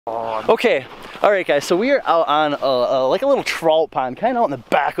Okay, all right guys, so we are out on like a little trout pond, kind of out in the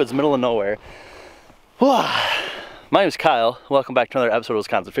backwoods, middle of nowhere. My name is Kyle. Welcome back to another episode of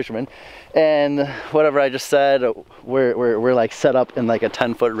Wisconsin Fisherman. And whatever I just said, we're like set up in like a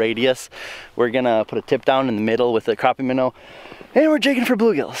 10-foot radius. We're gonna put a tip down in the middle with a crappie minnow, and we're jigging for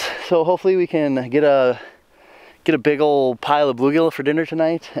bluegills. So hopefully we can get a big old pile of bluegill for dinner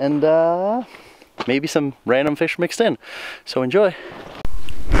tonight, and maybe some random fish mixed in. So enjoy.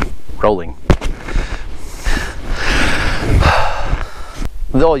 Rolling.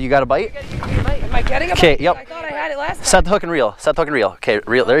 Oh, you got a bite? Am I getting a bite? Okay, yep. I thought I had it last time. Set the hook and reel. Set the hook and reel. Okay,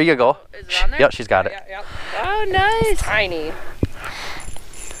 reel. There you go. Is it on there? Yep, she's got it. Yeah. Oh, nice. It's tiny.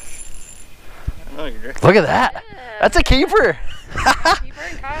 Look at that. Yeah. That's a keeper. Keeper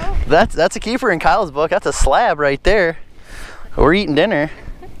in Kyle? That's a keeper in Kyle's book. That's a slab right there. We're eating dinner.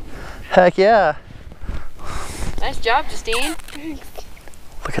 Heck yeah. Nice job, Justine.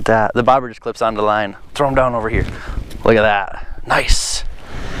 Look at that. The bobber just clips onto the line. Throw him down over here. Look at that. Nice.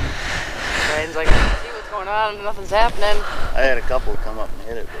 Brian's like, I can see what's going on and nothing's happening. I had a couple come up and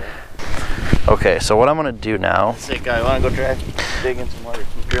hit it, bro. Okay, so what I'm gonna do now. Sick guy, wanna go try digging some water,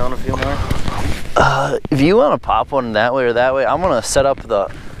 keep drilling a few more? If you wanna pop one that way or that way, I'm gonna set up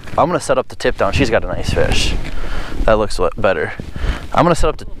the tip down. She's got a nice fish. That looks better. I'm gonna set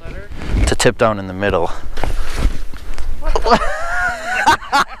up the tip down in the middle.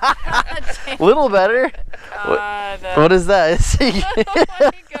 Little better. What is that? Oh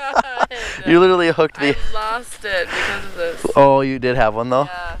my god. You literally hooked the. I lost it because of this. Oh, you did have one though?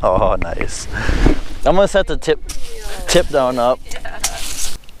 Yeah. Oh, nice. I'm gonna set the tip down up. Yeah.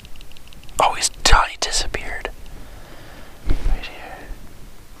 Oh, he's done. He disappeared. Right here.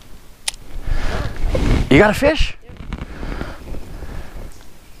 You got a fish? Yep.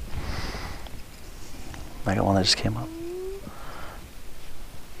 I got one that just came up.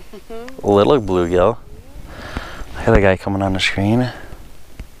 Little bluegill. I got a guy coming on the screen.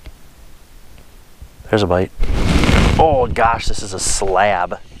 There's a bite. Oh gosh, this is a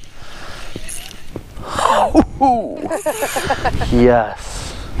slab.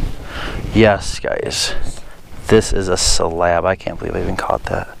 Yes. Yes, guys. This is a slab. I can't believe I even caught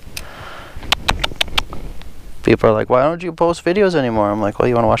that. People are like, why don't you post videos anymore? I'm like, well,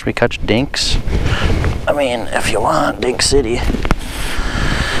 you want to watch me catch dinks? I mean, if you want, Dink City.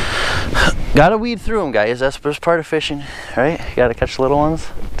 Gotta weed through them, guys. That's part of fishing, right? You gotta catch the little ones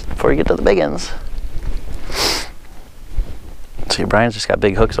before you get to the big ones. See, Brian's just got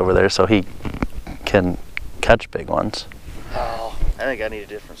big hooks over there, so he can catch big ones. Oh, I think I need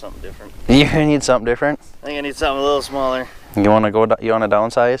something different. You need something different? I think I need something a little smaller. You wanna go? You wanna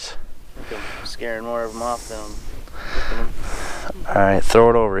downsize? I think I'm scaring more of them off than All right,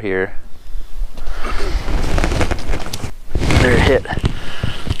 throw it over here. There, it hit.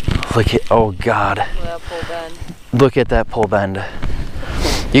 Look at, oh God. That pull bend. Look at that pull bend.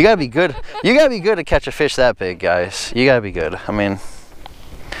 You gotta be good. You gotta be good to catch a fish that big, guys. You gotta be good. I mean,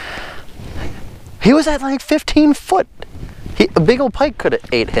 he was at like 15 foot. A big old pike could have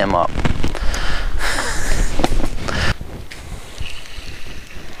ate him up.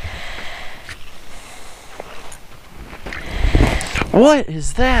 What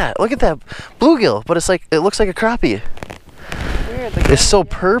is that? Look at that bluegill, but it looks like a crappie. Weird. It's so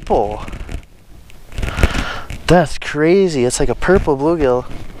purple. That's crazy. It's like a purple bluegill,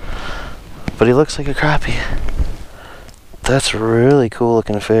 but he looks like a crappie. That's really cool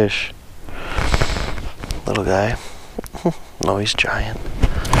looking fish. Little guy. No, he's giant.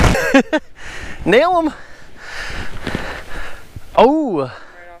 Nail him. Oh.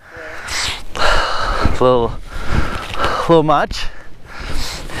 Right off Little much.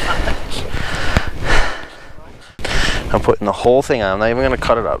 I'm putting the whole thing on. I'm not even gonna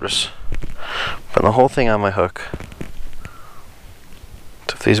cut it up. Just putting the whole thing on my hook.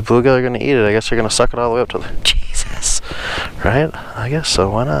 So if these bluegill are gonna eat it, I guess they're gonna suck it all the way up to the Jesus, right? I guess so.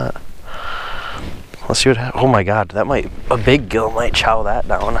 Why not? Let's see what happens. Oh my God, a big gill might chow that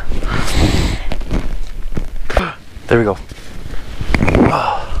down. There we go.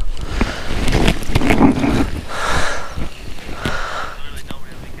 Oh.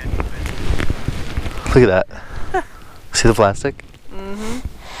 Look at that. See the plastic? Mm-hmm.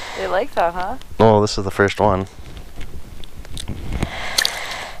 They like that, huh? Oh, this is the first one.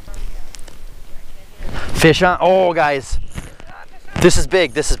 Fish on. Oh, guys. This is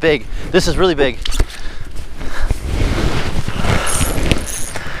big. This is big. This is really big.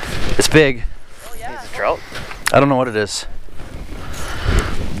 It's big. Oh, yeah. It's a trout. I don't know what it is.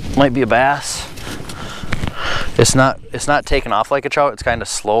 Might be a bass. It's not taking off like a trout. It's kind of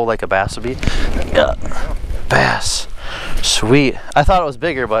slow like a bass would be. Yeah. Bass. Sweet. I thought it was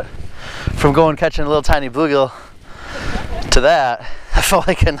bigger, but from going catching a little tiny bluegill to that, I felt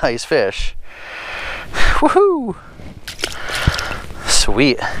like a nice fish. Woohoo!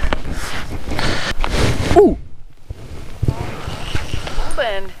 Sweet. Ooh!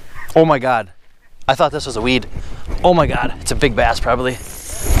 Bend. Oh my god. I thought this was a weed. Oh my god. It's a big bass probably.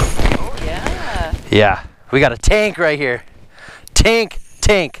 Oh yeah. Yeah. We got a tank right here. Tank,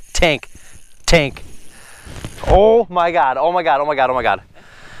 tank, tank, tank. Oh my god. Oh my god. Oh my god. Oh my god.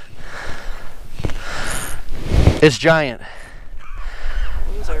 It's giant.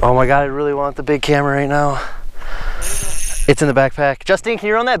 Oh my god. I really want the big camera right now. It's in the backpack. Justine, can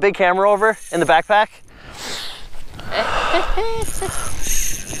you run that big camera over in the backpack?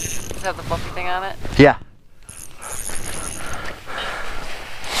 Does it have the fluffy thing on it? Yeah.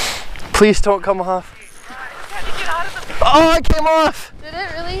 Please don't come off. Oh, it came off. Did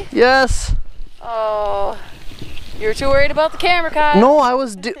it really? Yes. Oh. You were too worried about the camera, Kyle. No, I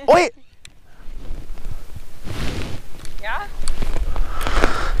was wait. Yeah?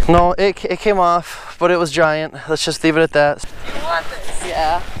 No, it came off, but it was giant. Let's just leave it at that. You want this?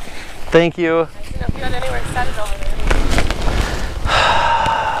 Yeah. Thank you. I didn't know if you had anywhere to set it over there.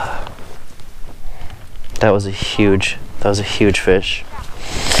 That was a huge fish.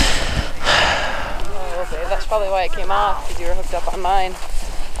 Oh, babe, that's probably why it came off, because you were hooked up on mine.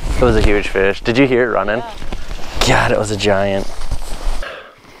 It was a huge fish. Did you hear it running? Yeah. God, it was a giant.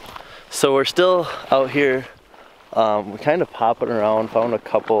 So we're still out here. We're kind of popping around. Found a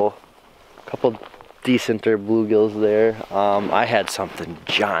couple decenter bluegills there. I had something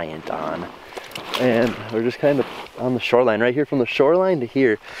giant on, and we're just kind of on the shoreline right here. From the shoreline to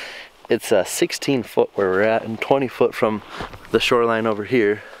here, it's 16 foot where we're at, and 20 foot from the shoreline over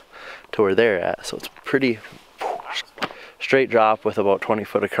here to where they're at. So it's pretty straight drop with about 20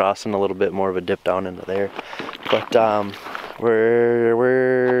 foot across and a little bit more of a dip down into there. But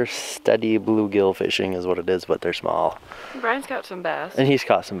we're steady bluegill fishing is what it is, but they're small. Brian's got some bass. And he's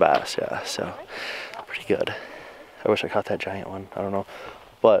caught some bass, yeah, so pretty good. I wish I caught that giant one, I don't know.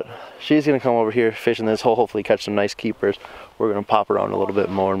 But she's gonna come over here fishing this hole, hopefully catch some nice keepers. We're gonna pop around a little bit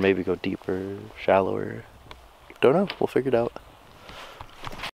more and maybe go deeper, shallower. Don't know, we'll figure it out.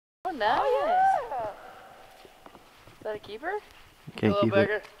 Oh, nice. Oh, yeah. Is that a keeper? Can't keep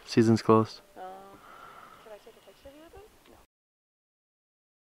bigger. it. Season's closed. Can I take a picture of you with it?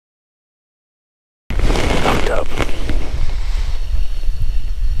 No. Hooked up.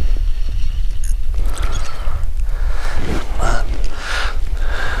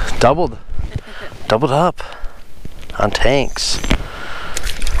 Doubled up on tanks.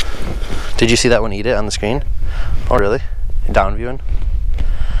 Did you see that one eat it on the screen? Oh really? Down viewing?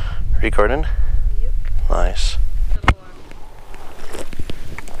 Recording? Yep. Nice.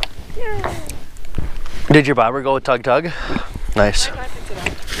 Yeah. Did your bobber go with tug tug? Nice. I picked it up.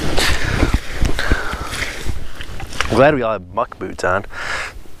 I'm glad we all have muck boots on.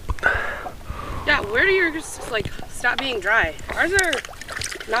 Yeah, where do yours like stop being dry? Ours are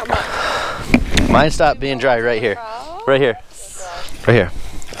not much. Mine stopped being dry right here. Right here. Right here.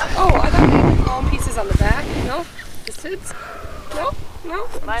 Oh, I thought they had foam pieces on the back. No? The sids? No? No?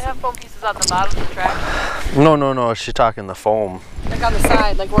 Mine have foam pieces on the bottom of the track. No, she's talking the foam. Like on the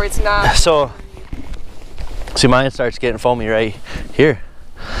side, like where it's not. So, see, mine starts getting foamy right here.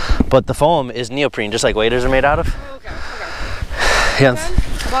 But the foam is neoprene, just like waders are made out of. Oh, okay. Yeah.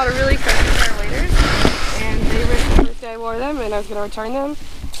 I bought a really crappy pair of waders, and they were the first day I wore them, and I was going to return them,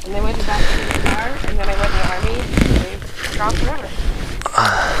 and they went back to the car, and then I went in the army, and they dropped forever.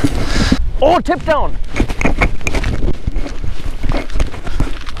 Oh, tip down!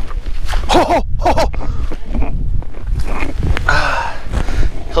 Ho, ho, ho.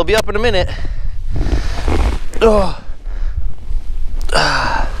 He'll be up in a minute. Oh.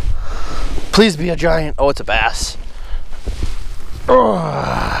 Please be a giant. Oh, it's a bass.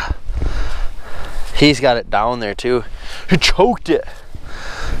 Oh. He's got it down there too. He choked it.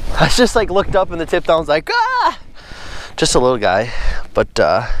 I just like looked up and the tip down's like, ah! Just a little guy, but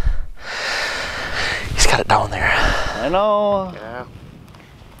he's got it down there. I know. Yeah.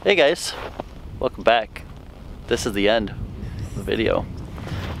 Hey guys, welcome back. This is the end of the video.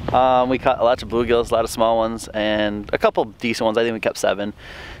 We caught lots of bluegills, a lot of small ones, and a couple decent ones. I think we kept 7,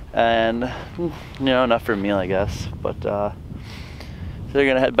 and you know, enough for a meal, I guess. But so we're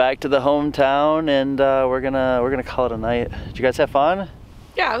gonna head back to the hometown, and we're gonna call it a night. Did you guys have fun?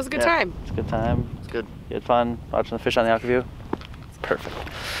 Yeah, it was a good time. It's a good time. It's good. You had fun watching the fish on the Altough? Perfect.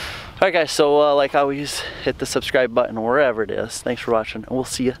 Alright guys, so like always, hit the subscribe button wherever it is. Thanks for watching, and we'll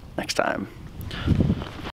see you next time.